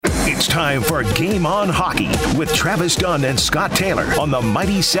It's time for Game On Hockey with Travis Dunn and Scott Taylor on the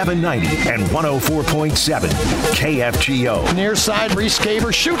Mighty 790 and 104.7 KFGO. Near side, Reese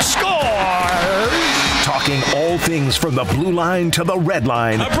Gaber shoots, scores! Talking all things from the blue line to the red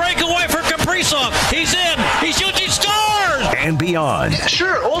line. A breakaway for Kaprizov. He's in. He shoots. He scores. And beyond. Yeah,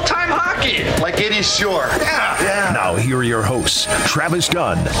 sure, old-time hockey. Like Eddie Shore. Yeah. Now here are your hosts, Travis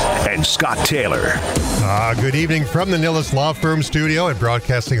Dunn and Scott Taylor. Good evening from the Nilles Law Firm studio and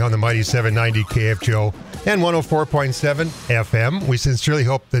broadcasting on the Mighty 790 KFGO and 104.7 FM. We sincerely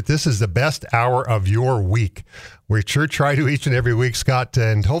hope that this is the best hour of your week. We sure try to each and every week, Scott,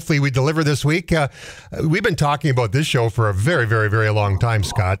 and hopefully we deliver this week. We've been talking about this show for a very, very, very long time,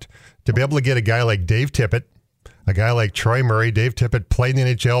 Scott. To be able to get a guy like Dave Tippett, a guy like Troy Murray. Dave Tippett played in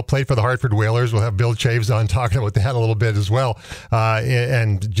the NHL, played for the Hartford Whalers. We'll have Bill Chaves on talking about that a little bit as well.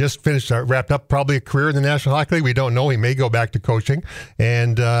 And just wrapped up probably a career in the National Hockey League. We don't know. He may go back to coaching.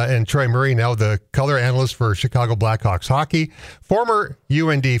 And Troy Murray, now the color analyst for Chicago Blackhawks hockey. Former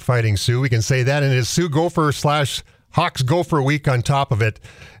UND Fighting Sioux. We can say that. And his Sioux Gopher / Hawks Gopher week on top of it.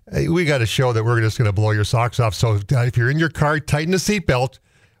 We got a show that we're just going to blow your socks off. So if you're in your car, tighten the seatbelt.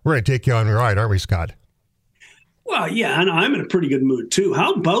 We're going to take you on a ride, aren't we, Scott? Well, yeah, and I'm in a pretty good mood, too.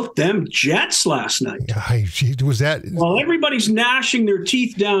 How about them Jets last night? Was that... Well, everybody's gnashing their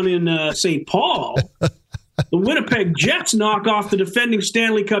teeth down in St. Paul. The Winnipeg Jets knock off the defending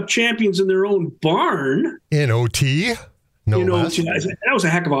Stanley Cup champions in their own barn. In OT? No less. That was a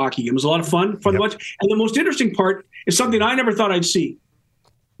heck of a hockey game. It was a lot of fun to watch. And the most interesting part is something I never thought I'd see.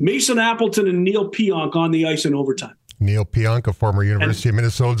 Mason Appleton and Neil Pionk on the ice in overtime. Neil Pionk, a former University of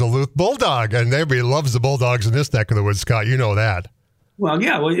Minnesota Duluth Bulldog, and everybody loves the Bulldogs in this neck of the woods, Scott. You know that. Well,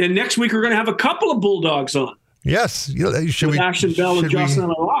 yeah. Well, and next week we're going to have a couple of Bulldogs on. Yes. Should we? Ashton Bell and Jocelyn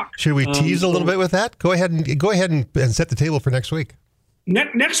Larocque. Should we tease a little bit with that? Go ahead and set the table for next week.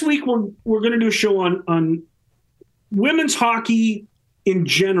 Next week we're going to do a show on women's hockey in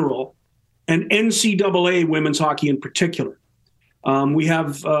general and NCAA women's hockey in particular. We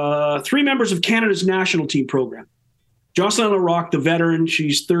have 3 members of Canada's national team program. Jocelyn Larocque, the veteran,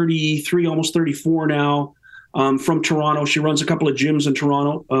 she's 33, almost 34 now, from Toronto. She runs a couple of gyms in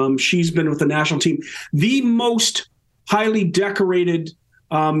Toronto. She's been with the national team. The most highly decorated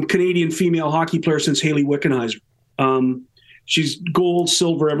Canadian female hockey player since Hayley Wickenheiser. She's gold,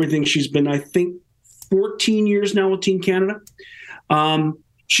 silver, everything. She's been, I think, 14 years now with Team Canada.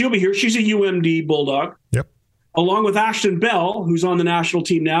 She'll be here. She's a UMD Bulldog. Yep. Along with Ashton Bell, who's on the national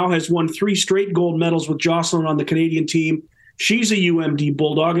team now, has won 3 straight gold medals with Jocelyn on the Canadian team. She's a UMD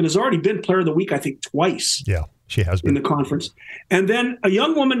Bulldog and has already been Player of the Week, I think, twice. Yeah, she has been. In the conference. And then a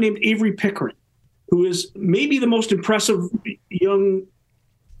young woman named Avery Pickering, who is maybe the most impressive young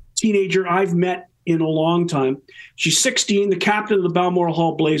teenager I've met in a long time. She's 16, the captain of the Balmoral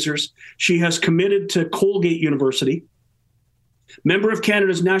Hall Blazers. She has committed to Colgate University, member of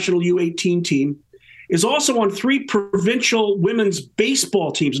Canada's national U18 team, is also on 3 provincial women's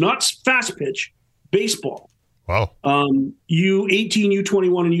baseball teams, not fast pitch, baseball. Wow. U18,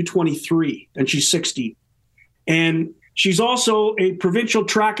 U21, and U23, and she's 16. And she's also a provincial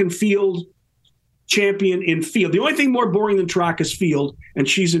track and field champion in field. The only thing more boring than track is field, and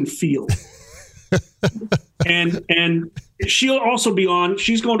she's in field. and she'll also be on.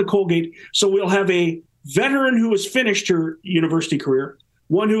 She's going to Colgate, so we'll have a veteran who has finished her university career,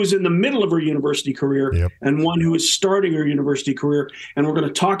 one who is in the middle of her university career, and one who is starting her university career. And we're going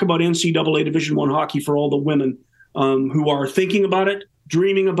to talk about NCAA Division I hockey for all the women who are thinking about it,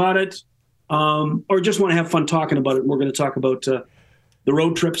 dreaming about it, or just want to have fun talking about it. And we're going to talk about the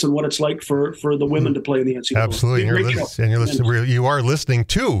road trips and what it's like for the women to play in the NCAA. Absolutely. You are listening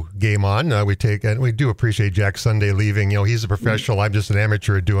to Game On. We do appreciate Jack Sunday leaving. He's a professional. I'm just an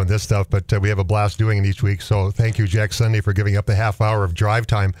amateur at doing this stuff, but we have a blast doing it each week. So thank you, Jack Sunday, for giving up the half hour of drive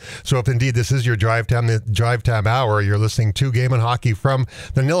time. So if indeed this is your drive time hour, you're listening to Game On Hockey from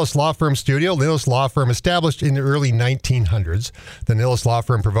the Nilles Law Firm studio. Nilles Law Firm, established in the early 1900s. The Nilles Law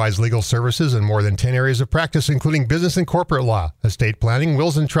Firm provides legal services in more than 10 areas of practice, including business and corporate law, estate planning,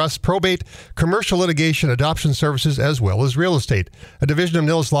 wills and trusts, probate, commercial litigation, adoption services, as well as real estate. A division of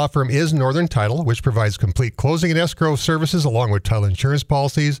Nilles Law Firm is Northern Title, which provides complete closing and escrow services along with title insurance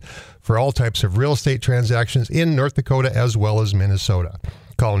policies for all types of real estate transactions in North Dakota as well as Minnesota.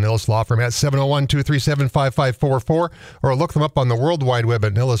 Call Nilles Law Firm at 701-237-5544 or look them up on the World Wide Web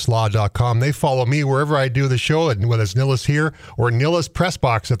at nilleslaw.com. They follow me wherever I do the show, and whether it's Nilles here or Nilles Press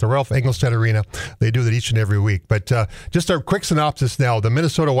Box at the Ralph Engelstad Arena. They do that each and every week. But just a quick synopsis now. The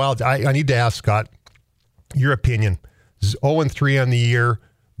Minnesota Wild, I need to ask, Scott, your opinion. 0-3 on the year.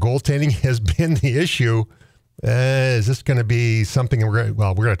 Goaltending has been the issue. Is this going to be something we're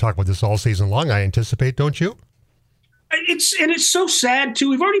going to talk about this all season long, I anticipate, don't you? It's so sad, too.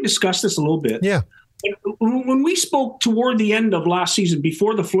 We've already discussed this a little bit. Yeah. When we spoke toward the end of last season,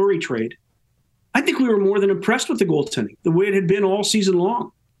 before the Fleury trade, I think we were more than impressed with the goaltending, the way it had been all season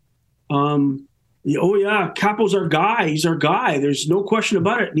long. Capo's our guy. He's our guy. There's no question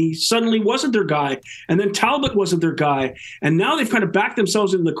about it. And he suddenly wasn't their guy. And then Talbot wasn't their guy. And now they've kind of backed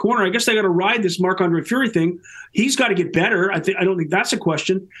themselves in the corner. I guess they got to ride this Marc-Andre Fleury thing. He's got to get better. I don't think that's a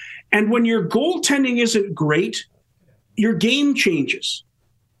question. And when your goaltending isn't great, your game changes.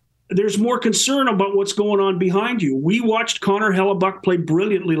 There's more concern about what's going on behind you. We watched Connor Hellebuck play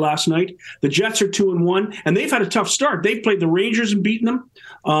brilliantly last night. The Jets are 2-1, and they've had a tough start. They've played the Rangers and beaten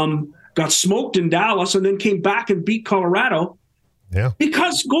them. Got smoked in Dallas and then came back and beat Colorado. Yeah.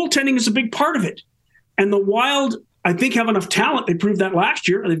 Because goaltending is a big part of it. And the Wild, I think, have enough talent. They proved that last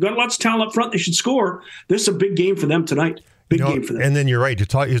year. They've got lots of talent up front. They should score. This is a big game for them tonight. Big game for them. And then you're right. You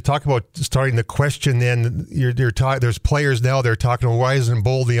talk about starting the question. Then there's players now. They're talking about why isn't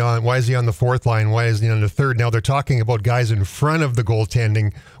Boldy on? Why is he on the fourth line? Why isn't he on the third? Now they're talking about guys in front of the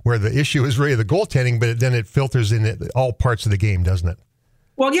goaltending, where the issue is really the goaltending, but then it filters in all parts of the game, doesn't it?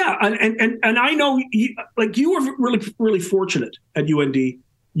 Well, yeah, and I know you were really, really fortunate at UND.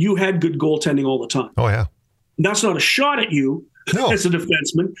 You had good goaltending all the time. Oh yeah, and that's not a shot at you as a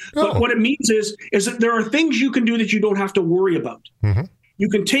defenseman. No. But what it means is that there are things you can do that you don't have to worry about. Mm-hmm. You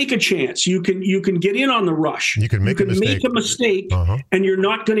can take a chance. You can get in on the rush. You can make a mistake, and you're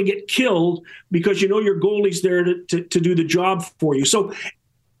not going to get killed because you know your goalie's there to do the job for you. So.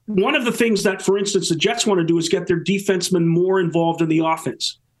 One of the things that, for instance, the Jets want to do is get their defensemen more involved in the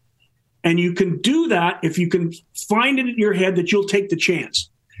offense. And you can do that if you can find it in your head that you'll take the chance.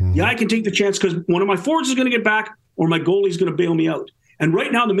 Mm-hmm. Yeah, I can take the chance because one of my forwards is going to get back or my goalie's going to bail me out. And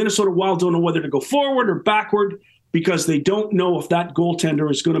right now, the Minnesota Wild don't know whether to go forward or backward because they don't know if that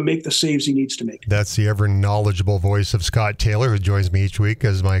goaltender is going to make the saves he needs to make. That's the ever knowledgeable voice of Scott Taylor, who joins me each week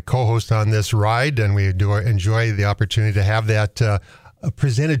as my co-host on this ride. And we do enjoy the opportunity to have that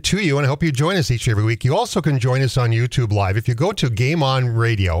presented to you, and I hope you join us each and every week. You also can join us on YouTube Live. If you go to Game On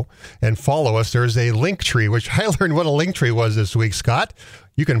Radio and follow us, there's a link tree, which I learned what a link tree was this week, Scott.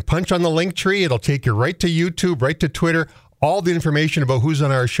 You can punch on the link tree. It'll take you right to YouTube, right to Twitter, all the information about who's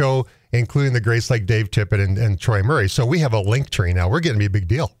on our show, including the greats like Dave Tippett and Troy Murray. So we have a link tree now. We're getting to be a big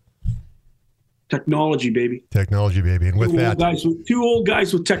deal. Technology, baby. And with that, two old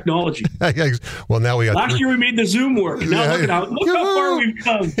guys with technology. Well, now we got. Last year we made the Zoom work. Now look how far we've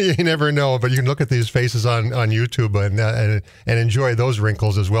come. You never know, but you can look at these faces on YouTube and enjoy those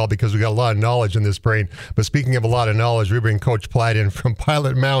wrinkles as well, because we got a lot of knowledge in this brain. But speaking of a lot of knowledge, we bring Coach Platt in from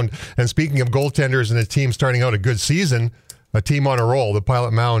Pilot Mound. And speaking of goaltenders and a team starting out a good season, a team on a roll, the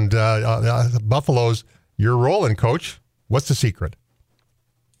Pilot Mound Buffaloes. You're rolling, Coach. What's the secret?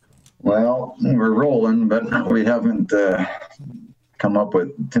 Well, we're rolling, but we haven't come up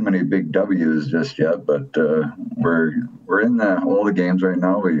with too many big W's just yet. But we're in all the games right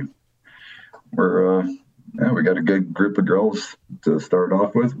now. We got a good group of girls to start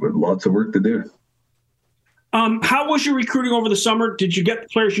off with lots of work to do. How was your recruiting over the summer? Did you get the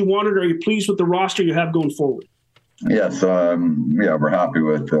players you wanted? Are you pleased with the roster you have going forward? Yes, we're happy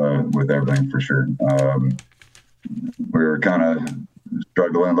with everything for sure. We're kind of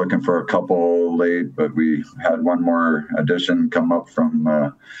struggling, looking for a couple late, but we had one more addition come up from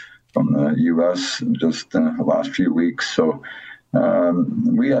the U.S. just the last few weeks. So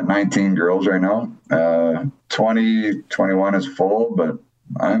we got 19 girls right now. 21 is full, but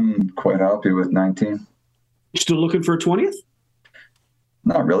I'm quite happy with 19. You still looking for a 20th?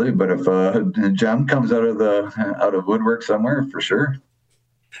 Not really, but if a gem comes out of woodwork somewhere, for sure.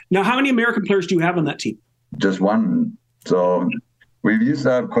 Now, how many American players do you have on that team? Just one. So we've used to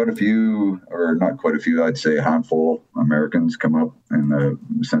have quite a few, or not quite a few, I'd say a handful Americans come up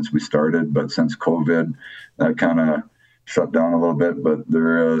since we started. But since COVID, that kind of shut down a little bit. But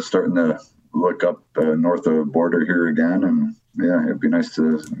they're starting to look up north of the border here again. And yeah, it'd be nice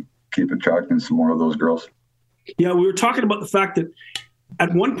to keep attracting some more of those girls. Yeah, we were talking about the fact that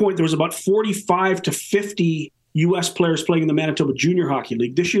at one point there was about 45 to 50 U.S. players playing in the Manitoba Junior Hockey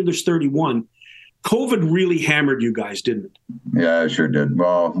League. This year there's 31. COVID really hammered you guys, didn't it? Yeah, it sure did.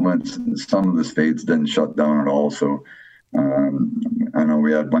 Well, when some of the states didn't shut down at all. So I know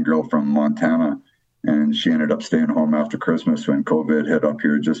we had one girl from Montana, and she ended up staying home after Christmas when COVID hit up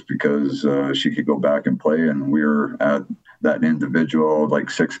here just because she could go back and play. And we were at that individual, like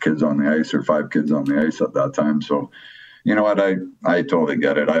 6 kids on the ice or 5 kids on the ice at that time. So, you know what, I totally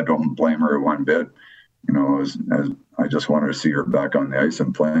get it. I don't blame her one bit. You know, as I just wanted to see her back on the ice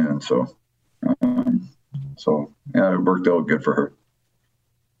and playing. So So yeah, it worked out good for her.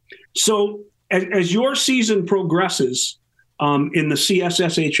 So as your season progresses in the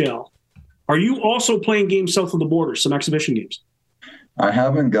CSSHL, are you also playing games south of the border, some exhibition games? I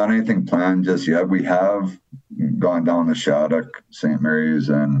haven't got anything planned just yet. We have gone down to Shattuck, St. Mary's,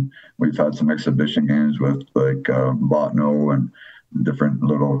 and we've had some exhibition games with like Botno and different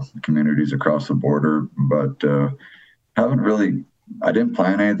little communities across the border, but haven't really. I didn't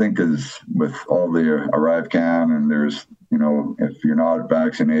plan anything because with all the ArriveCan and there's, if you're not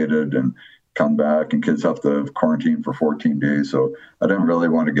vaccinated and come back and kids have to quarantine for 14 days. So I didn't really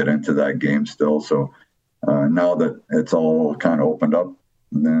want to get into that game still. So now that it's all kind of opened up,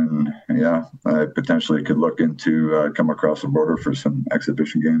 then yeah, I potentially could look into come across the border for some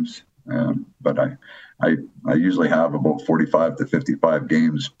exhibition games. But I usually have about 45 to 55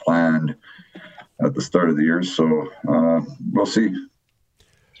 games planned at the start of the year. So we'll see.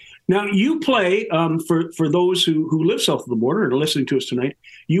 Now, you play, for those who live south of the border and are listening to us tonight,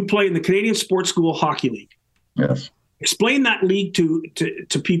 you play in the Canadian Sports School Hockey League. Yes. Explain that league to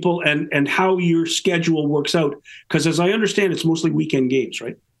people and how your schedule works out. Because as I understand, it's mostly weekend games,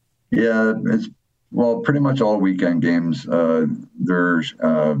 right? Yeah, it's pretty much all weekend games.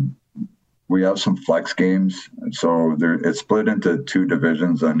 We have some flex games. So it's split into two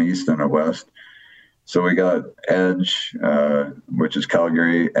divisions, an East and a West. So we got Edge, which is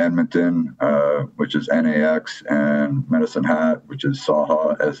Calgary, Edmonton, which is NAX, and Medicine Hat, which is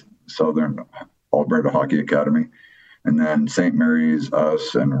SAHA, as Southern Alberta Hockey Academy. And then St. Mary's,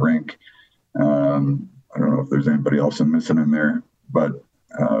 us, and Rink. I don't know if there's anybody else I'm missing in there, but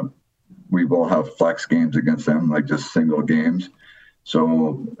we will have flex games against them, like just single games.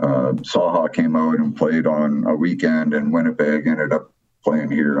 So SAHA came out and played on a weekend, and Winnipeg ended up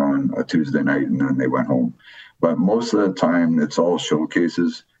playing here on a Tuesday night, and then they went home. But most of the time, it's all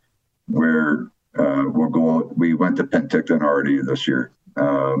showcases where we'll go out. We went to Penticton already this year,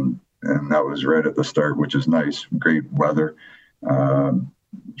 and that was right at the start, which is nice, great weather.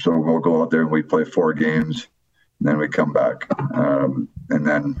 So we'll go out there and we play 4 games, and then we come back. And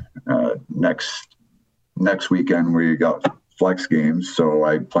then next weekend, we got flex games. So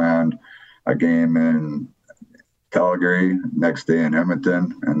I planned a game in Calgary, next day in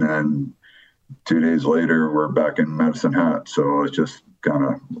Edmonton, and then 2 days later we're back in Medicine Hat. So it's just kind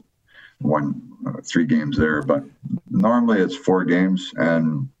of 3 games there, but normally it's 4 games,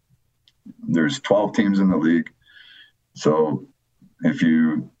 and there's 12 teams in the league. So if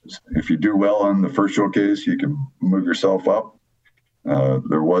you do well on the first showcase, you can move yourself up.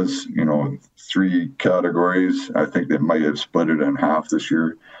 There was 3 categories. I think they might have split it in half this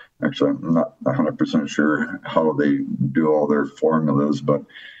year. Actually, I'm not 100% sure how they do all their formulas, but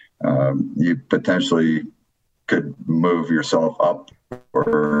you potentially could move yourself up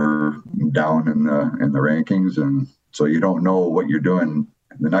or down in the rankings, and so you don't know what you're doing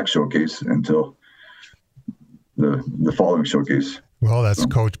in the next showcase until the following showcase. Well, that's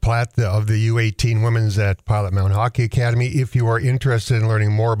Coach Platt of the U18 Women's at Pilot Mountain Hockey Academy. If you are interested in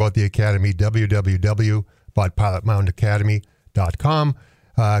learning more about the Academy, www.pilotmountainacademy.com.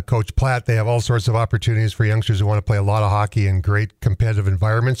 Coach Platt, they have all sorts of opportunities for youngsters who want to play a lot of hockey in great competitive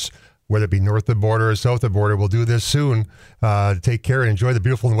environments, whether it be north of the border or south of the border. We'll do this soon. Take care and enjoy the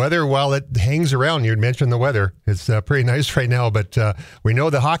beautiful weather while it hangs around. You mentioned the weather. It's pretty nice right now, but we know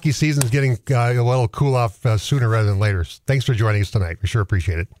the hockey season is getting a little cool off sooner rather than later. Thanks for joining us tonight. We sure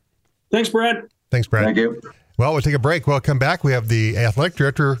appreciate it. Thanks, Brad. Thanks, Brad. Thank you. Well, we'll take a break. We'll come back. We have the athletic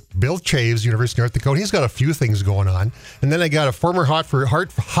director, Bill Chaves, University of North Dakota. He's got a few things going on. And then I got a former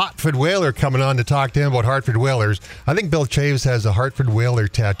Hartford Whaler coming on to talk to him about Hartford Whalers. I think Bill Chaves has a Hartford Whaler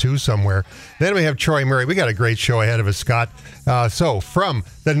tattoo somewhere. Then we have Troy Murray. We got a great show ahead of us, Scott. So from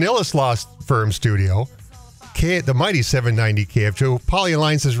the Nilles Law Firm studio, the mighty 790 KFGO, Paulie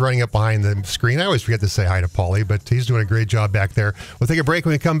Alliance is running up behind the screen. I always forget to say hi to Paulie, but he's doing a great job back there. We'll take a break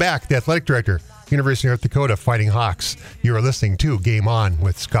when we come back. The athletic director, University of North Dakota, Fighting Hawks. You are listening to Game On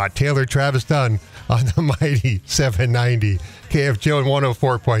with Scott Taylor, Travis Dunn on the mighty 790 KFGO and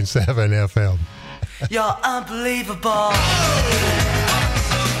 104.7 FM. You're unbelievable.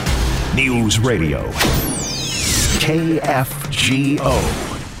 News Radio. KFGO.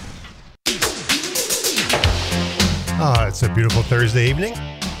 It's a beautiful Thursday evening.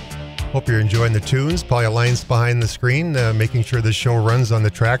 Hope you're enjoying the tunes. Paulie Alliance behind the screen, making sure the show runs on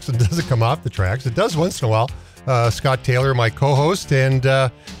the tracks and doesn't come off the tracks. It does once in a while. Scott Taylor, my co-host, and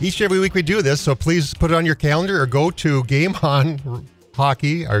each and every week we do this, so please put it on your calendar or go to Game On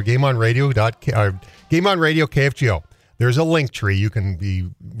Hockey or Game On Radio KFGO. there's a link tree. You can be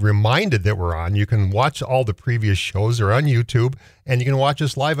reminded that we're on. You can watch all the previous shows. They're on YouTube, and you can watch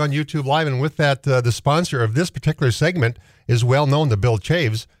us live on YouTube Live. And with that, the sponsor of this particular segment is well known to Bill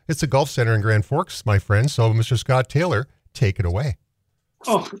Chaves. It's a golf center in Grand Forks, my friend. So, Mr. Scott Taylor, take it away.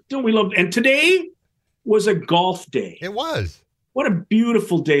 Oh, don't we love it? And today was a golf day. It was. What a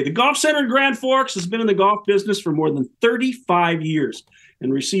beautiful day. The Golf Center in Grand Forks has been in the golf business for more than 35 years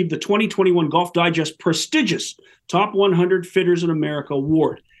and received the 2021 Golf Digest prestigious Top 100 Fitters in America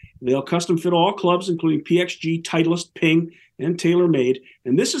award. They'll custom fit all clubs, including PXG, Titleist, Ping, and TaylorMade.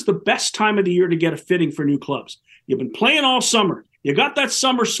 And this is the best time of the year to get a fitting for new clubs. You've been playing all summer. You got that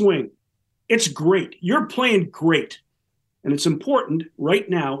summer swing. It's great. You're playing great. And it's important right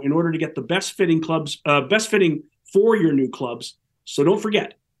now in order to get the best fitting for your new clubs. So don't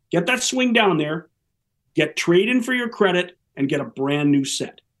forget, get that swing down there, get trade in for your credit, and get a brand new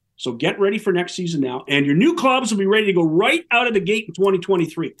set. So get ready for next season now, and your new clubs will be ready to go right out of the gate in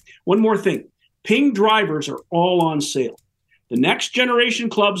 2023. One more thing, Ping drivers are all on sale. The next generation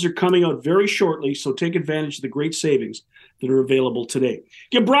clubs are coming out very shortly, so take advantage of the great savings that are available today.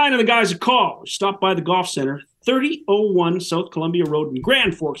 Give Brian and the guys a call or stop by the Golf Center, 3001 South Columbia Road in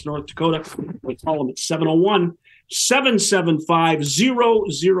Grand Forks, North Dakota. Or call them at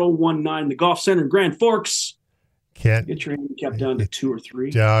 701-775-0019. The Golf Center in Grand Forks. Can't get your handicap down to 2 or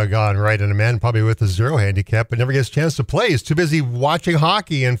 3. Doggone right. And a man probably with a 0 handicap but never gets a chance to play. He's too busy watching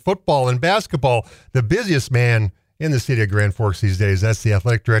hockey and football and basketball. The busiest man in the city of Grand Forks these days. That's the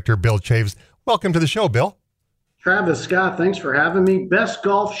athletic director, Bill Chaves. Welcome to the show, Bill. Travis, Scott, thanks for having me. Best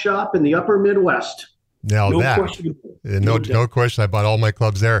golf shop in the upper Midwest. Now no that, question. No question. I bought all my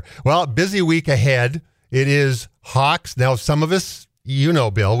clubs there. Well, busy week ahead. It is Hawks. Now, some of us, you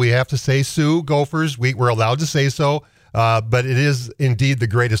know, Bill, we have to say Sioux, Gophers. We're allowed to say so. But it is indeed the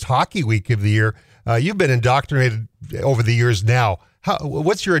greatest hockey week of the year. You've been indoctrinated over the years now.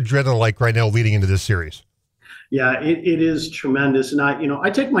 What's your adrenaline like right now leading into this series? Yeah, it is tremendous. And I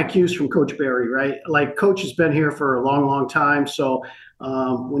take my cues from Coach Barry, right? Like, Coach has been here for a long, long time. So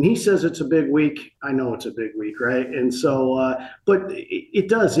when he says it's a big week, I know it's a big week, right? And so, but it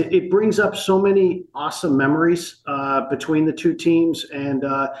does. It brings up so many awesome memories between the two teams.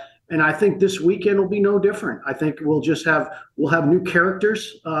 And I think this weekend will be no different. I think we'll have new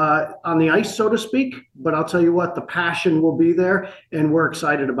characters on the ice, so to speak. But I'll tell you what, the passion will be there, and we're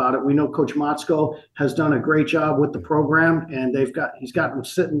excited about it. We know Coach Motzko has done a great job with the program, and he's got them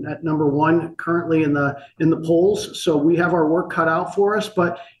sitting at number 1 currently in the polls. So we have our work cut out for us.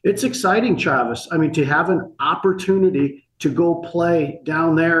 But it's exciting, Travis. I mean, to have an opportunity to go play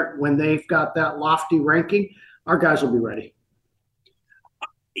down there when they've got that lofty ranking, our guys will be ready.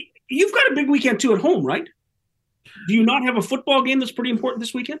 You've got a big weekend too at home, right? Do you not have a football game that's pretty important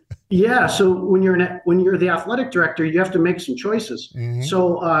this weekend? Yeah. So when you're the athletic director, you have to make some choices. Mm-hmm.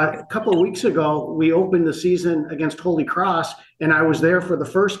 So a couple of weeks ago, we opened the season against Holy Cross, and I was there for the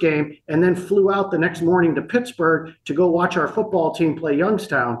first game, and then flew out the next morning to Pittsburgh to go watch our football team play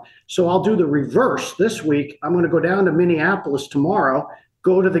Youngstown. So I'll do the reverse this week. I'm going to go down to Minneapolis tomorrow,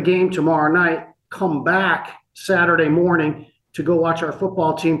 go to the game tomorrow night, come back Saturday morning to go watch our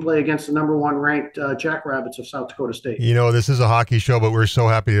football team play against the number 1 ranked Jackrabbits of South Dakota State. You know, this is a hockey show, but we're so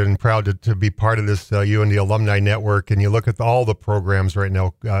happy and proud to be part of this UND Alumni Network. And you look at all the programs right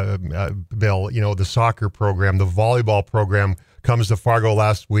now, Bill, the soccer program, the volleyball program comes to Fargo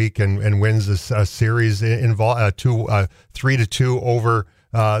last week and wins a series in 3-2 over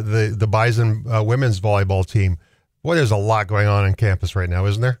the Bison women's volleyball team. Boy, there's a lot going on campus right now,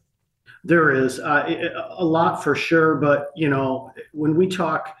 isn't there? There is a lot for sure, but when we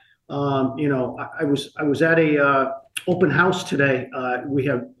talk, I was at a open house today. We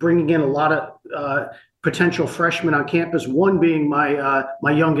have bringing in a lot of potential freshmen on campus. One being my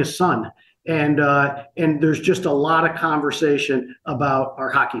youngest son, and there's just a lot of conversation about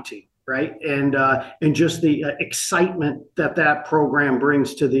our hockey team, right? And just the excitement that program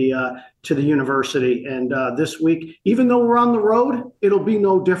brings to the university. And this week, even though we're on the road, it'll be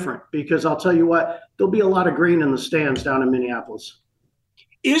no different, because I'll tell you what, there'll be a lot of green in the stands down in Minneapolis.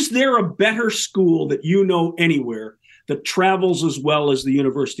 Is there a better school that you know anywhere that travels as well as the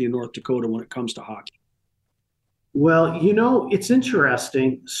University of North Dakota when it comes to hockey? Well, it's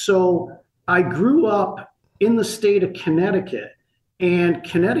interesting. So I grew up in the state of Connecticut, and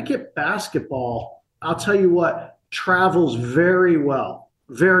Connecticut basketball, I'll tell you what, travels very well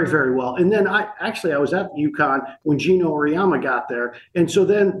Very, very well. And then I was at UConn when Gino Auriemma got there. And so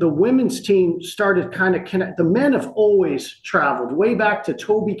then the women's team started kind of connect. The men have always traveled way back to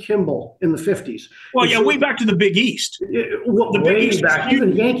Toby Kimball in the 50s. Well, yeah, way back to the Big East. The Big East, back,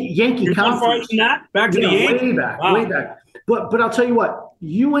 even Yankee Conference. Back to the Yankees. Way back. But I'll tell you what,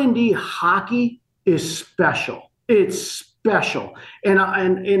 UND hockey is special. It's special. And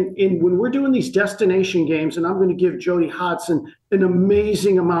when we're doing these destination games, and I'm going to give Jody Hodson an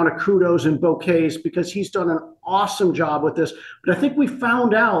amazing amount of kudos and bouquets because he's done an awesome job with this. But I think we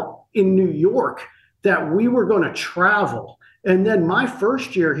found out in New York that we were going to travel. And then my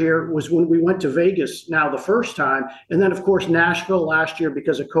first year here was when we went to Vegas now the first time. And then, of course, Nashville last year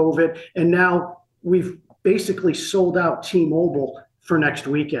because of COVID. And now we've basically sold out T-Mobile for next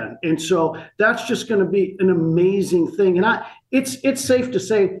weekend. And so that's just going to be an amazing thing. And it's safe to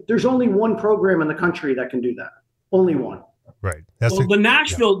say there's only one program in the country that can do that. Only one. Right. The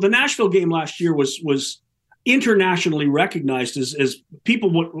Nashville game last year was internationally recognized as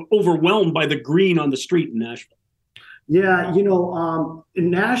people were overwhelmed by the green on the street in Nashville. Yeah,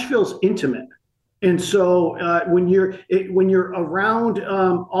 Nashville's intimate. And so when you're around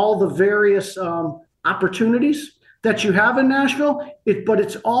all the various opportunities that you have in Nashville, but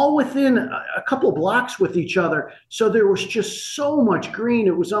it's all within a couple blocks with each other. So there was just so much green.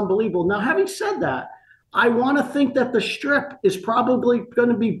 It was unbelievable. Now, having said that, I want to think that the Strip is probably going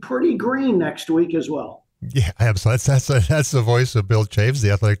to be pretty green next week as well. Yeah, absolutely. That's the voice of Bill Chaves,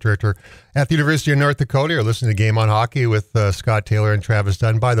 the athletic director at the University of North Dakota. You're listening to Game on Hockey with Scott Taylor and Travis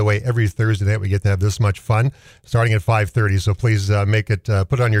Dunn. By the way, every Thursday night we get to have this much fun, starting at 5:30. So please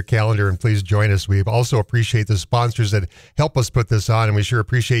put it on your calendar and please join us. We also appreciate the sponsors that help us put this on, and we sure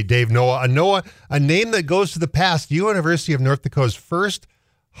appreciate Dave Noah. A name that goes to the past. University of North Dakota's first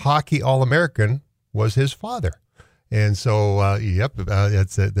hockey All-American was his father. And so,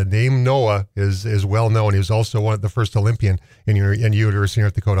 the name Noah is well known. He was also the first Olympian in University of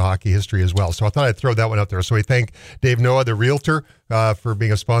North Dakota hockey history as well. So I thought I'd throw that one out there. So we thank Dave Noah, the realtor, for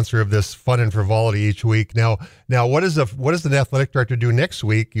being a sponsor of this fun and frivolity each week. Now, what does the athletic director do next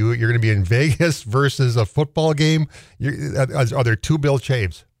week? You're going to be in Vegas versus a football game. Are there two Bill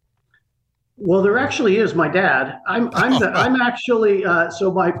Chaves? Well, there actually is my dad. I'm actually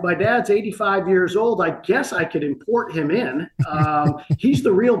so my dad's 85 years old. I guess I could import him in. He's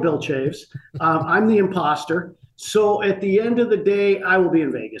the real Bill Chaves. I'm the imposter. So at the end of the day, I will be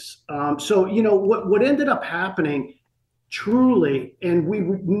in Vegas. So what ended up happening, truly, and we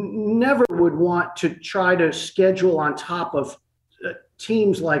never would want to try to schedule on top of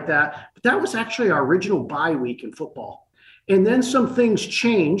teams like that. But that was actually our original bye week in football, and then some things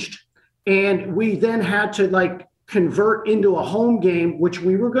changed. And we then had to convert into a home game, which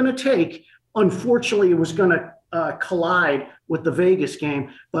we were going to take. Unfortunately, it was going to collide with the Vegas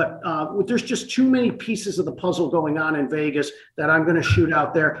game. But there's just too many pieces of the puzzle going on in Vegas that I'm going to shoot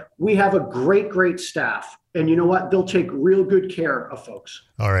out there. We have a great staff. And you know what? They'll take real good care of folks.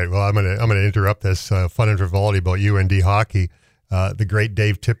 All right. Well, I'm gonna interrupt this fun and frivolity about UND hockey. The great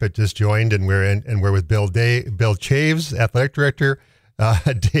Dave Tippett just joined, and we're with Bill Chaves, athletic director.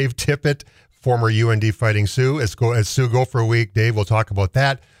 Dave Tippett, former UND Fighting Sioux. As Sioux go for a week, Dave, we'll talk about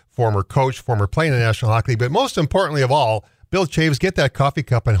that. Former coach, former player in the National Hockey League. But most importantly of all, Bill Chaves, get that coffee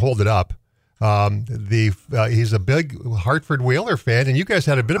cup and hold it up. He's a big Hartford Whaler fan, and you guys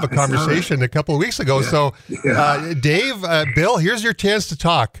had a bit of a conversation a couple of weeks ago. Yeah. So, Dave, Bill, here's your chance to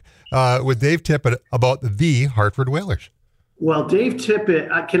talk with Dave Tippett about the Hartford Whalers. Well, Dave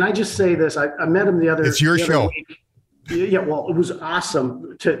Tippett, can I just say this? I met him the other week. It's your show. Week. Yeah, well, it was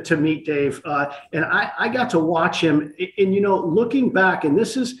awesome to meet Dave, and I got to watch him. And looking back, and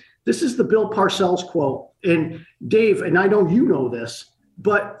this is the Bill Parcells quote. And Dave, and I know you know this,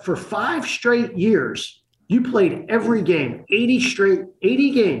 but for 5 straight years, you played every game,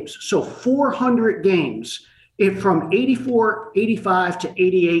 80 games, so 400 games, from 84, 85 to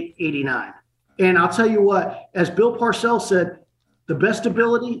 88, 89. And I'll tell you what, as Bill Parcells said, the best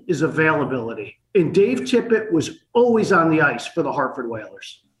ability is availability. And Dave Tippett was always on the ice for the Hartford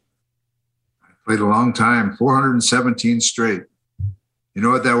Whalers. I played a long time, 417 straight. You know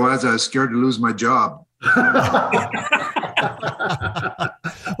what that was? I was scared to lose my job.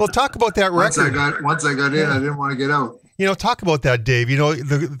 Well, talk about that record. Once I got in, I didn't want to get out. Talk about that, Dave.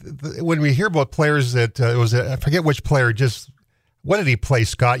 When we hear about players that I forget which player just. What did he play,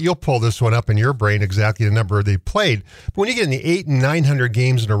 Scott? You'll pull this one up in your brain, exactly the number they played. But when you get in the 800 and 900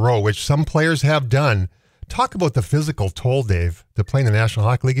 games in a row, which some players have done, talk about the physical toll, Dave, to play in the National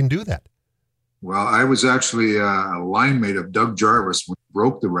Hockey League and do that. Well, I was actually a line mate of Doug Jarvis when he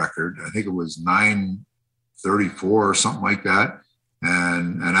broke the record. I think it was 9:34 or something like that.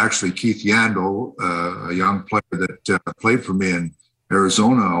 and actually Keith Yandel, a young player that played for me in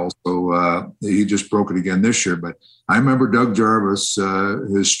Arizona also, he just broke it again this year. But I remember Doug Jarvis,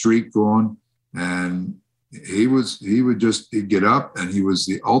 his streak going, and he'd get up, and he was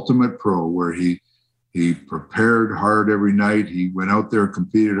the ultimate pro, where he prepared hard every night. He went out there and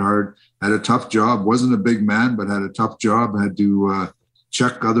competed hard, had a tough job, wasn't a big man, but had a tough job, had to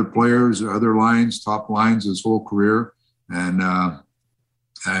check other players, other lines, top lines his whole career. And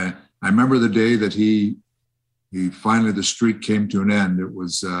I remember the day that he finally, the streak came to an end. It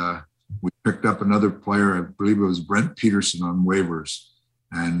was, we picked up another player, I believe it was Brent Peterson on waivers.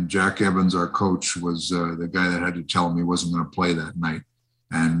 And Jack Evans, our coach, was the guy that had to tell him he wasn't going to play that night.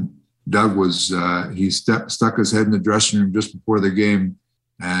 And Doug was, he stuck his head in the dressing room just before the game.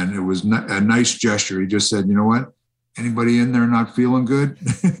 And it was a nice gesture. He just said, you know what? Anybody in there not feeling good?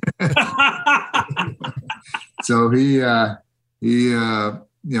 So he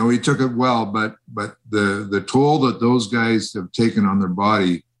took it well, but the toll that those guys have taken on their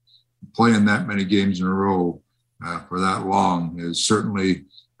body, playing that many games in a row for that long, is certainly,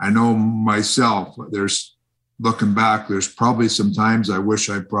 I know myself, looking back, there's probably some times I wish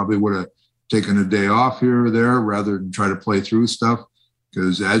I probably would have taken a day off here or there rather than try to play through stuff.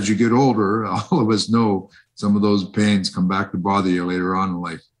 Because as you get older, all of us know some of those pains come back to bother you later on in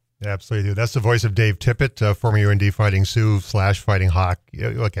life. Absolutely. That's the voice of Dave Tippett, former UND Fighting Sioux / Fighting Hawk.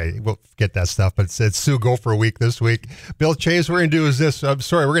 Okay, we'll get that stuff, but it's Sioux Gopher Week this week. Bill Chase, what we're going to do is this. I'm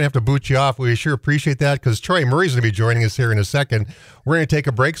sorry, we're going to have to boot you off. We sure appreciate that, because Troy Murray's going to be joining us here in a second. We're going to take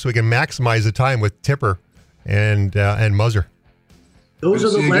a break so we can maximize the time with Tipper and Muzzer. Those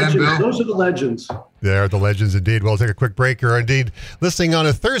are the legends. Those are the legends. They're the legends indeed. We'll take a quick break here. Indeed, listening on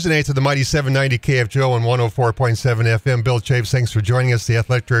a Thursday night to the Mighty 790 KFGO and 104.7 FM. Bill Chaves, thanks for joining us, the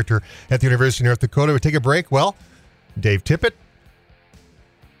athletic director at the University of North Dakota. We take a break. Well, Dave Tippett,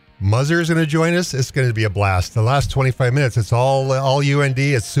 Muzzer is going to join us. It's going to be a blast. The last 25 minutes, it's all UND.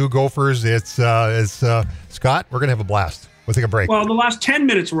 It's Sioux Gophers. It's Scott. We're going to have a blast. We'll take a break. Well, the last 10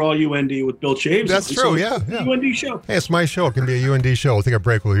 minutes were all UND with Bill Chaves. That's true, yeah. UND show. Hey, it's my show. It can be a UND show. We'll take a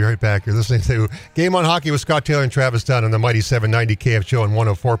break. We'll be right back. You're listening to Game on Hockey with Scott Taylor and Travis Dunn on the Mighty 790 KFGO and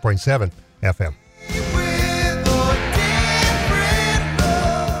 104.7 FM.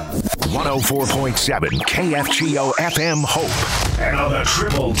 104.7 KFGO FM Hope. And on the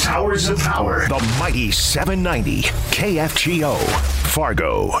triple towers of power, the Mighty 790 KFGO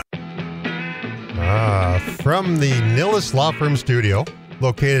Fargo. From the Nilles Law Firm studio,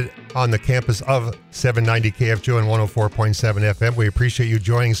 located on the campus of 790 KFGO and 104.7 FM, we appreciate you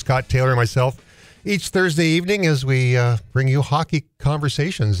joining Scott Taylor and myself each Thursday evening as we bring you hockey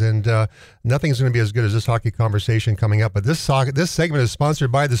conversations. And nothing's going to be as good as this hockey conversation coming up. But this segment is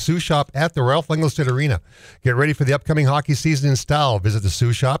sponsored by the Sioux Shop at the Ralph Engelstad Arena. Get ready for the upcoming hockey season in style. Visit the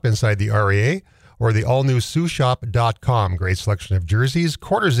Sioux Shop inside the RAA or the all-new SiouxShop.com. Great selection of jerseys,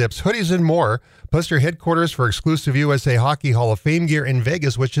 quarter zips, hoodies, and more. Plus their headquarters for exclusive USA Hockey Hall of Fame gear in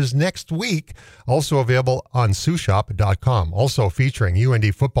Vegas, which is next week. Also available on SiouxShop.com. Also featuring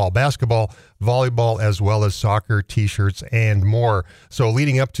UND football, basketball, volleyball, as well as soccer, t-shirts, and more. So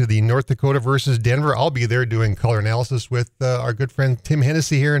leading up to the North Dakota versus Denver, I'll be there doing color analysis with our good friend Tim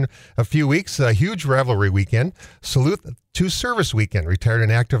Hennessy here in a few weeks. A huge rivalry weekend. Salute to Service Weekend. Retired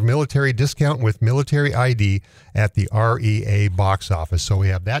and active military discount with military ID at the REA box office. So we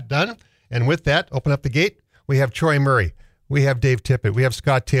have that done. And with that, open up the gate. We have Troy Murray. We have Dave Tippett. We have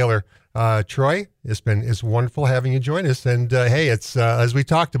Scott Taylor. Troy, it's wonderful having you join us. And hey, it's as we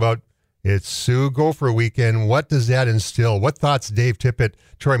talked about, it's Sioux Gopher Weekend. What does that instill? What thoughts, Dave Tippett,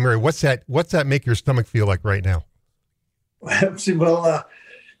 Troy Murray? What's that make your stomach feel like right now? Well,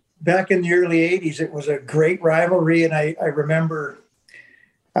 back in the early '80s, it was a great rivalry, and I remember,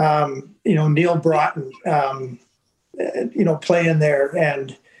 Neil Broughton, playing there,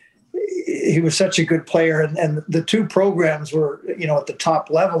 and he was such a good player, and the two programs were, at the top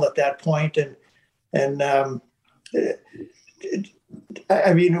level at that point. And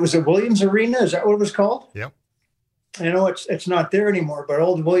it was a Williams Arena. Is that what it was called? Yep. I know it's not there anymore, but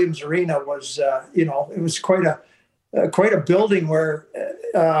old Williams Arena was, it was quite a building where,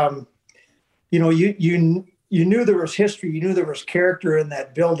 you knew there was history, you knew there was character in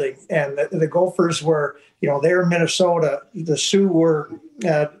that building, and the Gophers were, they were Minnesota, the Sioux were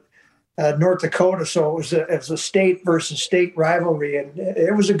North Dakota, so it was a state versus state rivalry, and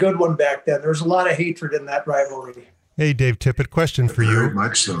it was a good one back then. There was a lot of hatred in that rivalry. Hey, Dave Tippett, question for you. Very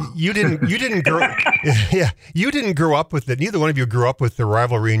much so. You didn't grow up with it. Neither one of you grew up with the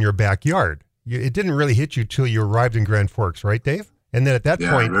rivalry in your backyard. It didn't really hit you till you arrived in Grand Forks, right, Dave? And then at that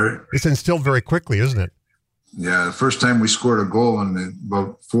point, it's instilled very quickly, isn't it? Yeah, the first time we scored a goal and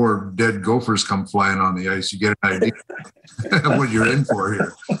about 4 dead gophers come flying on the ice, you get an idea what you're in for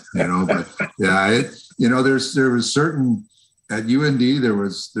here, But yeah, there was certain at UND there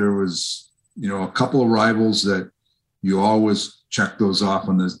was a couple of rivals that you always check those off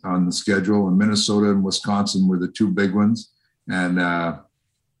on the schedule, and Minnesota and Wisconsin were the 2 big ones. And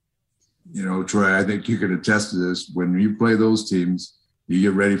Troy, I think you can attest to this. When you play those teams, you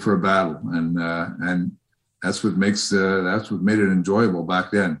get ready for a battle, and that's what made it enjoyable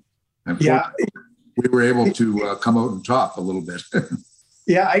back then. And we were able to come out on top a little bit.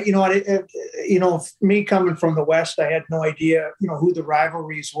 Yeah, me coming from the West, I had no idea, who the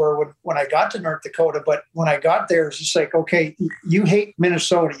rivalries were when I got to North Dakota. But when I got there, it's just like, okay, you hate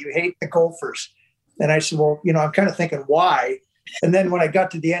Minnesota, you hate the Gophers. And I said, well, I'm kind of thinking why. And then when I got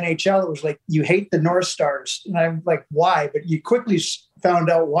to the NHL, it was like, you hate the North Stars. And I'm like, why? But you quickly found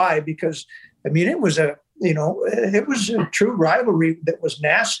out why, because, it was a true rivalry that was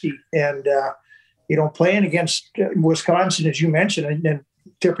nasty. And, playing against Wisconsin, as you mentioned, and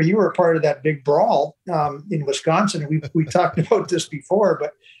Tipper, you were a part of that big brawl in Wisconsin. We talked about this before,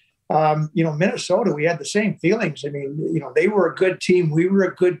 but, Minnesota, we had the same feelings. They were a good team. We were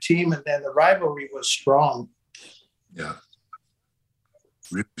a good team. And then the rivalry was strong. Yeah.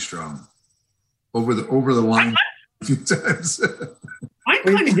 Really strong. Over the line a few times. Do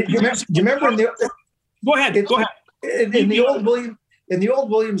you remember Go ahead. In the old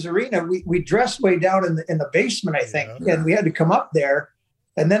Williams Arena, we dressed way down in the basement, I think, and we had to come up there.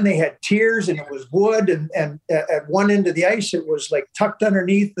 And then they had tiers, and it was wood, and at one end of the ice, it was like tucked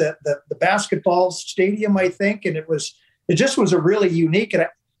underneath the basketball stadium, I think, and it just was a really unique.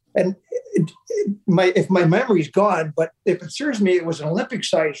 If my memory's gone, but if it serves me, it was an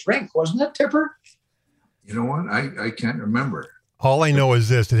Olympic-sized rink, wasn't it, Tipper? You know what? I can't remember. All I know is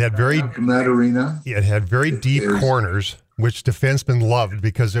this: it had from that arena. It had very deep corners, which defensemen loved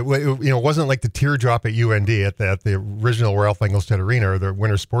because it wasn't like the teardrop at UND at the original Ralph Engelstad Arena or the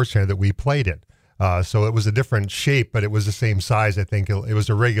Winter Sports Center that we played in. So it was a different shape, but it was the same size. I think it was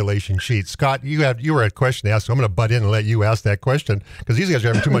a regulation sheet. Scott, you were a question to ask, so I'm going to butt in and let you ask that question because these guys are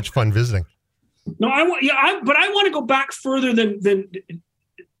having too much fun visiting. No, but I want to go back further than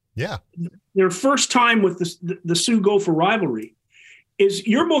their first time with the Sioux Gopher rivalry. Is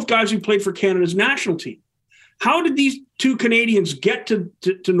you're both guys who played for Canada's national team. How did these 2 Canadians get to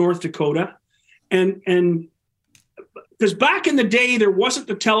North Dakota? And because back in the day, there wasn't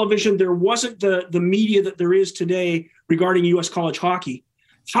the television, there wasn't the media that there is today regarding U.S. college hockey.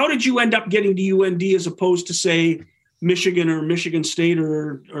 How did you end up getting to UND as opposed to, say, Michigan or Michigan State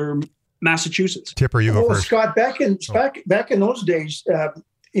or Massachusetts? Tipper, you go first. Scott, back in those days,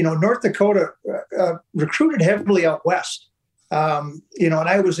 North Dakota recruited heavily out west. And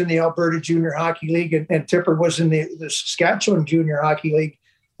I was in the Alberta Junior Hockey League, and Tipper was in the Saskatchewan Junior Hockey League,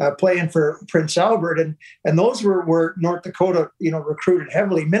 playing for Prince Albert, and those were North Dakota, recruited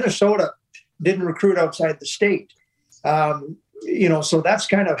heavily. Minnesota didn't recruit outside the state, so that's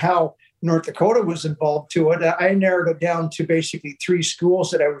kind of how North Dakota was involved to it. I narrowed it down to basically 3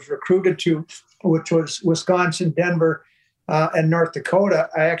 schools that I was recruited to, which was Wisconsin, Denver, and North Dakota.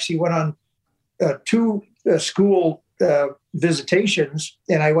 I actually went on 2 school visitations,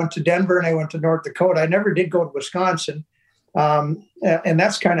 and I went to Denver and I went to North Dakota. I never did go to Wisconsin. And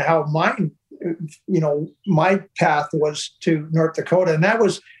that's kind of how my path was to North Dakota. And that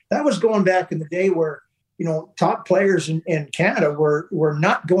was going back in the day where, top players in Canada were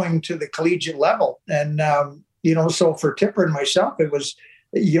not going to the collegiate level. And, so for Tipper and myself, it was,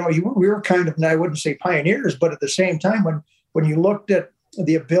 we were kind of, and I wouldn't say pioneers, but at the same time, when you looked at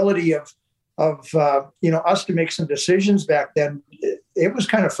the ability of us to make some decisions back then, it was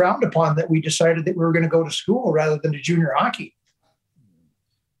kind of frowned upon that we decided that we were going to go to school rather than to junior hockey.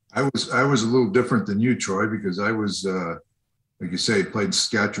 I was a little different than you, Troy, because I was, like you say, played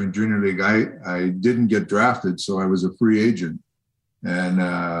Saskatchewan Junior League. I didn't get drafted, so I was a free agent and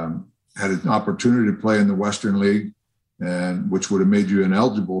had an opportunity to play in the Western League, and which would have made you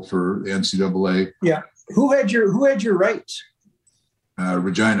ineligible for the NCAA. Yeah. Who had your rights?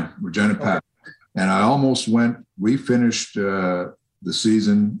 Regina Pack. And I almost went. We finished the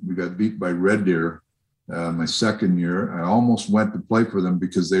season. We got beat by Red Deer my second year. I almost went to play for them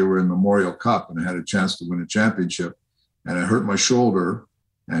because they were in Memorial Cup and I had a chance to win a championship. And I hurt my shoulder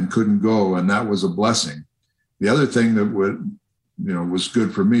and couldn't go, and that was a blessing. The other thing that was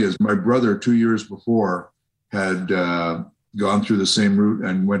good for me is my brother 2 years before had gone through the same route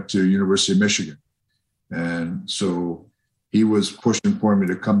and went to University of Michigan, and so he was pushing for me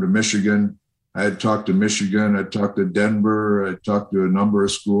to come to Michigan. I had talked to Michigan, I talked to Denver, I talked to a number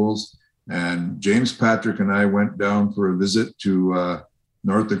of schools, And James Patrick and I went down for a visit to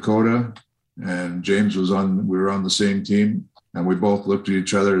North Dakota, and James we were on the same team, and we both looked at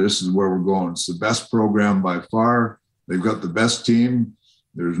each other. This is where we're going. It's the best program by far. They've got the best team.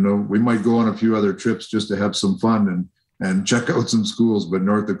 We might go on a few other trips just to have some fun and check out some schools, but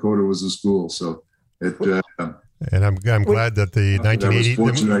North Dakota was a school. So it, and I'm glad that the 1980. I was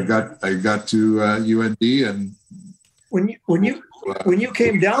fortunate I got to UND, and when you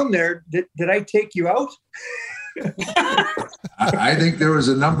came down there, did I take you out? I think there was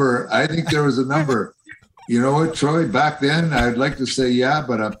a number. You know what, Troy? Back then, I'd like to say yeah,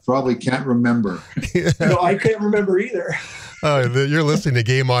 but I probably can't remember. No, I can't remember either. You're listening to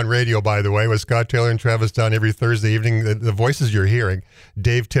Game On Radio, by the way, with Scott Taylor and Travis Dunn every Thursday evening. The voices you're hearing,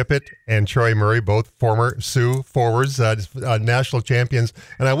 Dave Tippett and Troy Murray, both former Sioux forwards, national champions.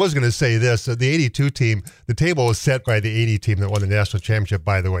 And I was going to say this, the 82 team, the table was set by the 80 team that won the national championship,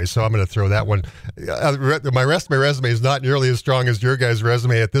 by the way. So I'm going to throw that one. My rest of my resume is not nearly as strong as your guys'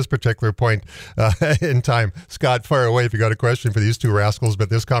 resume at this particular point in time. Scott, fire away if you got a question for these two rascals, but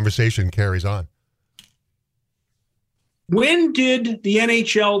this conversation carries on. When did the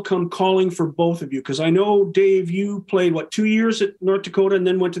NHL come calling for both of you? Because I know, Dave, you played, 2 years at North Dakota and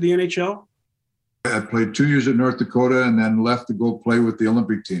then went to the NHL? I played 2 years at North Dakota and then left to go play with the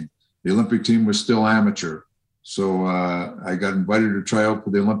Olympic team. The Olympic team was still amateur. So I got invited to try out for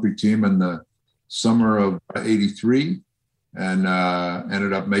the Olympic team in the summer of '83 and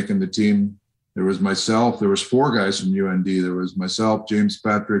ended up making the team. There was myself. There was four guys from UND. There was myself, James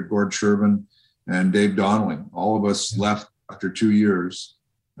Patrick, Gord Shervin, and Dave Donnelly. All of us left after 2 years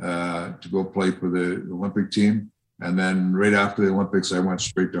to go play for the Olympic team. And then right after the Olympics, I went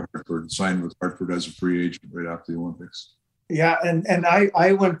straight to Hartford, signed with Hartford as a free agent right after the Olympics. Yeah, and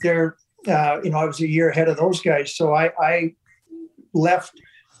I went there, I was a year ahead of those guys. So I left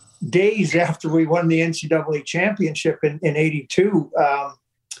days after we won the NCAA championship in '82.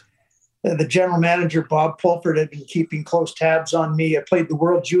 The general manager, Bob Pulford, had been keeping close tabs on me. I played the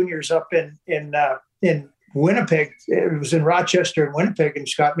World Juniors up in Winnipeg. It was in Rochester and Winnipeg. And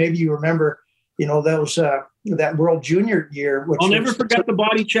Scott, maybe you remember, that World Junior year. I'll never forget the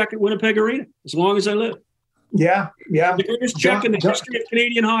body check at Winnipeg Arena as long as I live. Yeah. The greatest check in the history of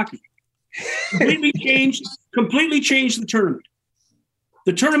Canadian hockey. Completely changed the tournament.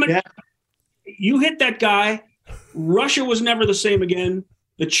 The tournament, You hit that guy. Russia was never the same again.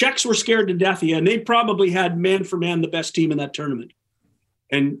 The Czechs were scared to death of you, and they probably had man for man the best team in that tournament.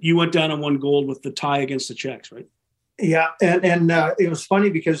 And you went down and won gold with the tie against the Czechs, right? Yeah, and it was funny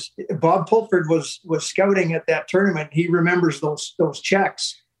because Bob Pulford was scouting at that tournament. He remembers those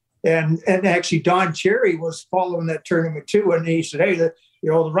Czechs, and actually Don Cherry was following that tournament too. And he said, "Hey, the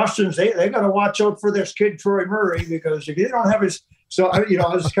Russians they got to watch out for this kid Troy Murray because if you don't have his." So I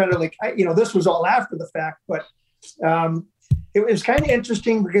was kind of like, this was all after the fact, but. It was kind of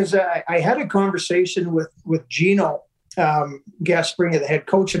interesting because I had a conversation with Gino Gasparini, the head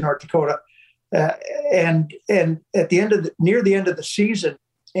coach in North Dakota, and at the end near the end of the season,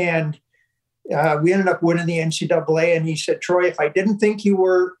 and we ended up winning the NCAA. And he said, "Troy, if I didn't think you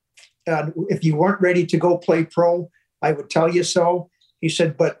were, if you weren't ready to go play pro, I would tell you so." He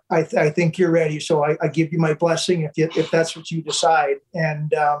said, "But I think you're ready, so I give you my blessing if that's what you decide."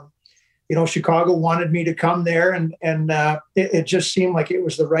 And Chicago wanted me to come there, and it just seemed like it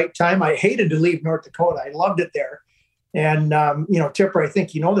was the right time. I hated to leave North Dakota. I loved it there. And, Tipper, I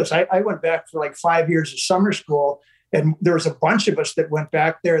think you know this. I went back for like 5 years of summer school, and there was a bunch of us that went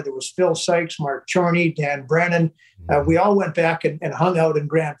back there. There was Phil Sykes, Mark Chorney, Dan Brennan. We all went back and hung out in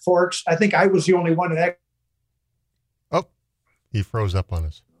Grand Forks. I think I was the only one that. Oh, he froze up on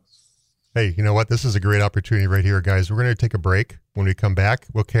us. Hey, you know what? This is a great opportunity right here, guys. We're going to take a break. When we come back,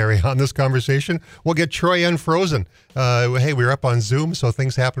 we'll carry on this conversation. We'll get Troy unfrozen. Hey, we were up on Zoom, so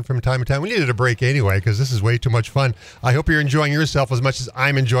things happen from time to time. We needed a break anyway because this is way too much fun. I hope you're enjoying yourself as much as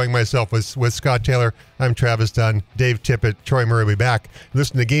I'm enjoying myself with Scott Taylor. I'm Travis Dunn, Dave Tippett, Troy Murray will be back.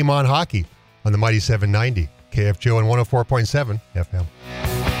 Listen to Game On Hockey on the Mighty 790, KFGO and 104.7 FM.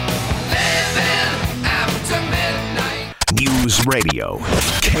 News Radio,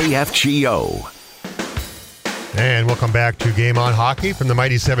 KFGO. And welcome back to Game On Hockey from the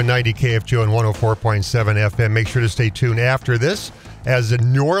Mighty 790 KFGO and 104.7 FM. Make sure to stay tuned after this as the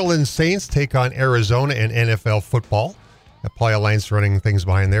New Orleans Saints take on Arizona in NFL football. Playa Alliance running things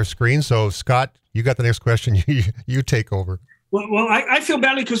behind their screen. So, Scott, you got the next question. You take over. Well, I feel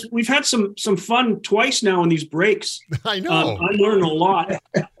badly because we've had some fun twice now in these breaks. I know. I learned a lot.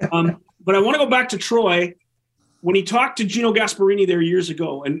 But I want to go back to Troy. When he talked to Gino Gasparini there years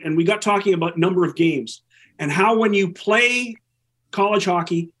ago, and we got talking about number of games and how when you play college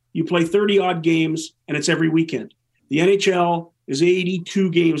hockey, you play 30-odd games, and it's every weekend. The NHL is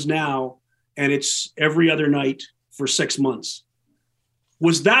 82 games now, and it's every other night for 6 months.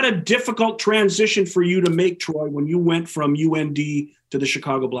 Was that a difficult transition for you to make, Troy, when you went from UND to the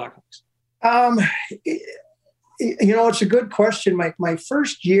Chicago Blackhawks? It's a good question. My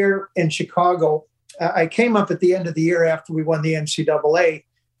first year in Chicago, I came up at the end of the year after we won the NCAA,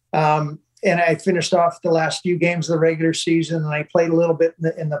 and I finished off the last few games of the regular season, and I played a little bit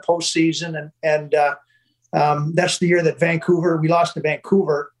in the postseason, and that's the year that we lost to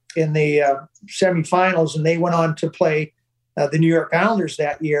Vancouver in the semifinals, and they went on to play the New York Islanders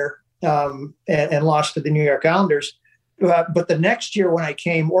that year and lost to the New York Islanders. But the next year when I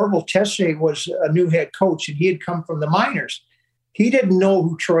came, Orville Tessier was a new head coach, and he had come from the minors. He didn't know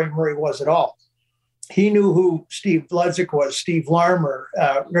who Troy Murray was at all. He knew who Steve Ludzik was, Steve Larmer,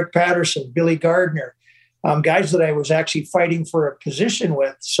 Rick Patterson, Billy Gardner, guys that I was actually fighting for a position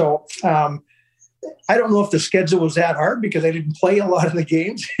with. So I don't know if the schedule was that hard because I didn't play a lot of the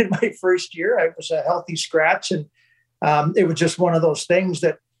games in my first year. I was a healthy scratch, and it was just one of those things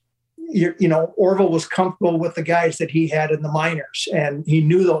that, Orville was comfortable with the guys that he had in the minors, and he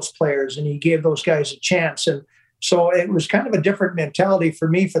knew those players, and he gave those guys a chance. And so it was kind of a different mentality for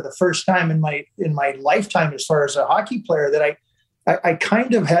me for the first time in my lifetime as far as a hockey player, that I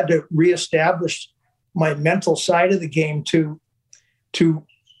kind of had to reestablish my mental side of the game to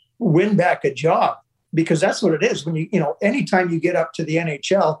win back a job, because that's what it is. When anytime you get up to the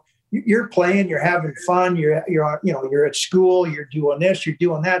NHL, you're playing, you're having fun, you're at school, you're doing this, you're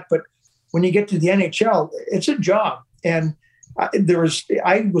doing that. But when you get to the NHL, it's a job. And I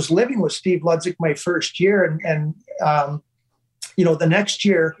was living with Steve Ludzik my first year, and the next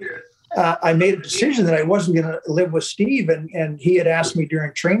year I made a decision that I wasn't going to live with Steve, and he had asked me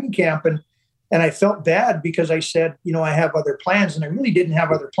during training camp, and I felt bad because I said, I have other plans, and I really didn't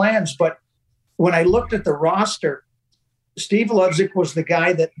have other plans. But when I looked at the roster, Steve Ludzik was the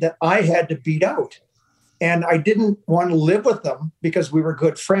guy that I had to beat out, and I didn't want to live with them because we were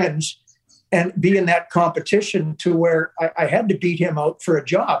good friends and be in that competition to where I had to beat him out for a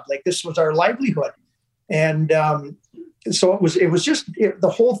job. Like, this was our livelihood. And so it was just the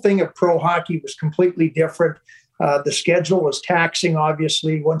whole thing of pro hockey was completely different. The schedule was taxing,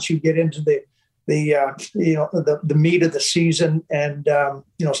 obviously, once you get into the meat of the season, and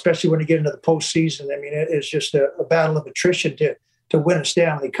especially when you get into the postseason. I mean, it's just a battle of attrition to win a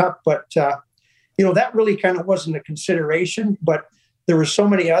Stanley Cup. But that really kind of wasn't a consideration. But there were so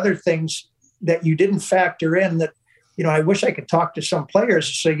many other things that you didn't factor in that. I wish I could talk to some players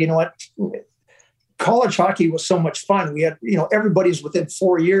and say, what, college hockey was so much fun. We had, everybody's within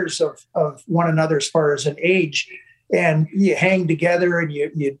 4 years of one another as far as an age. And you hang together and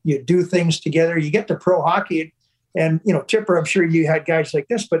you do things together. You get to pro hockey, and Tipper, I'm sure you had guys like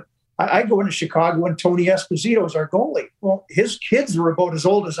this, but I go into Chicago and Tony Esposito is our goalie. Well, his kids were about as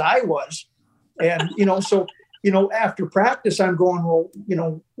old as I was, and so after practice, I'm going, well,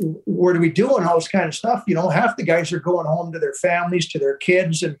 what are we doing? All this kind of stuff. Half the guys are going home to their families, to their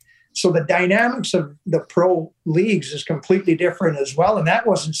kids, and so the dynamics of the pro leagues is completely different as well. And that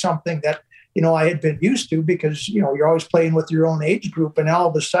wasn't something that I had been used to, because, you're always playing with your own age group, and all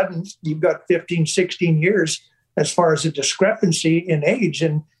of a sudden you've got 15, 16 years as far as a discrepancy in age,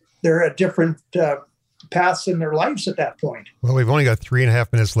 and they're at different paths in their lives at that point. Well, we've only got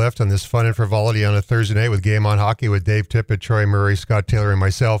 3.5 minutes left on this fun and frivolity on a Thursday night with Game On Hockey with Dave Tippett, Troy Murray, Scott Taylor, and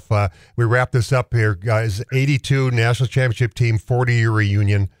myself. We wrap this up here, guys. 82 National Championship team, 40-year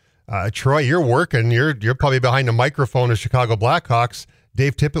reunion. Troy, you're working. You're probably behind the microphone of Chicago Blackhawks.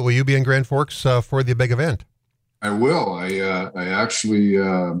 Dave Tippett, will you be in Grand Forks for the big event? I will. I actually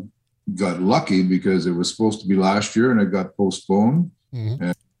got lucky because it was supposed to be last year and it got postponed.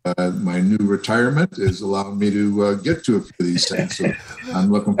 Mm-hmm. And my new retirement is allowing me to get to a few of these things. So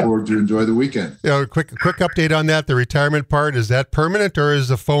I'm looking forward to enjoy the weekend. Quick update on that. The retirement part, is that permanent, or is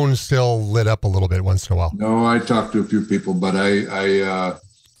the phone still lit up a little bit once in a while? No, I talked to a few people, but I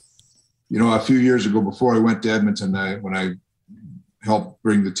a few years ago, before I went to Edmonton, when I helped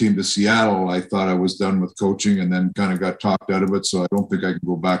bring the team to Seattle, I thought I was done with coaching, and then kind of got talked out of it. So I don't think I can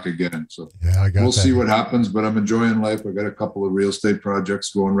go back again. So we'll see what happens, but I'm enjoying life. I got a couple of real estate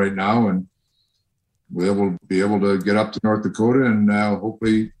projects going right now, and we'll be able to get up to North Dakota and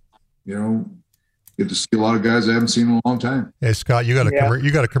hopefully, get to see a lot of guys I haven't seen in a long time. Hey, Scott, you got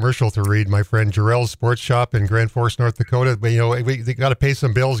a commercial to read, my friend. Jarrell's Sports Shop in Grand Forks, North Dakota. But, we got to pay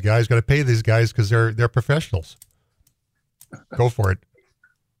some bills, guys. Got to pay these guys because they're professionals. Go for it.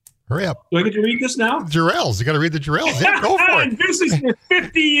 Hurry up. Do I get to read this now? Jarrell's. You got to read the Jarrell's. Yeah, go for it. This is for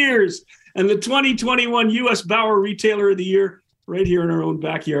 50 years. And the 2021 U.S. Bauer Retailer of the Year, right here in our own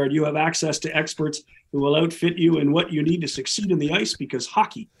backyard. You have access to experts who will outfit you in what you need to succeed in the ice, because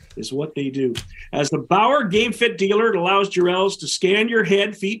hockey is what they do. As the Bauer Game Fit dealer, it allows Jarrell's to scan your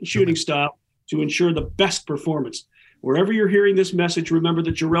head, feet, and shooting style to ensure the best performance. Wherever you're hearing this message, remember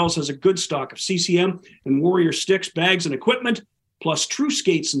that Jarrell's has a good stock of CCM and Warrior sticks, bags, and equipment, plus True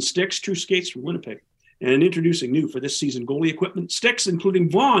Skates and sticks, True Skates from Winnipeg. And introducing new for this season goalie equipment, sticks, including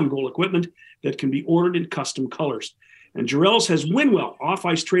Vaughn goal equipment that can be ordered in custom colors. And Jarrell's has Winwell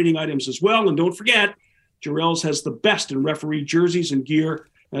off-ice training items as well. And don't forget, Jarrell's has the best in referee jerseys and gear,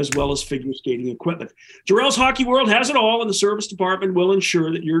 as well as figure skating equipment. Jarrell's Hockey World has it all, and the service department will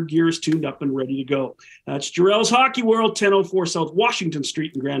ensure that your gear is tuned up and ready to go. That's Jarrell's Hockey World, 1004 South Washington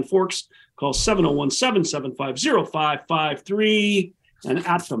Street in Grand Forks. Call 701-775-0553 and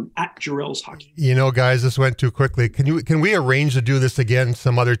at them at Jarrell's Hockey. You know, guys, this went too quickly. Can we arrange to do this again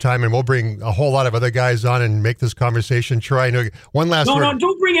some other time, and we'll bring a whole lot of other guys on and make this conversation. Troy, one last word. No,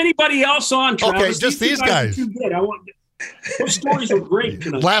 don't bring anybody else on, Travis. Okay, just these guys. Are too good. Those stories are great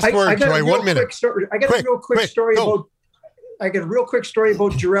tonight. Last word, Troy. 1 minute. I got a real quick story about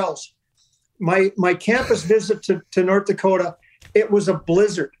Jarrell's. My campus visit to North Dakota, it was a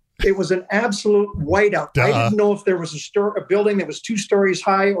blizzard. It was an absolute whiteout. I didn't know if there was a building that was 2 stories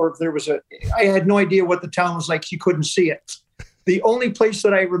high, or if there was I had no idea what the town was like. You couldn't see it. The only place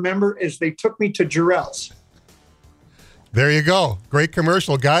that I remember is they took me to Jarrell's. There you go. Great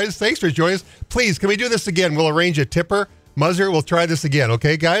commercial, guys. Thanks for joining us. Please, can we do this again? We'll arrange a tipper. Muzzer, we'll try this again.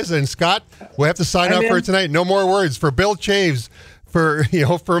 Okay, guys? And Scott, we'll have to sign off for tonight. No more words. For Bill Chaves, for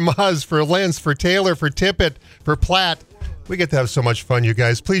Muzz, for Lentz, for Taylor, for Tippett, for Platt. We get to have so much fun, you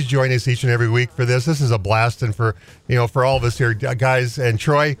guys. Please join us each and every week for this. This is a blast. And for all of us here, guys, and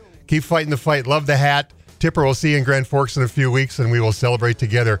Troy, keep fighting the fight. Love the hat. Tipper, we'll see you in Grand Forks in a few weeks, and we will celebrate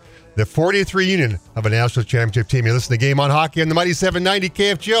together the 40th reunion of a national championship team. You listen to Game on Hockey on the Mighty 790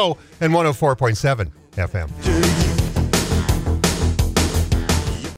 KFGO and 104.7 FM.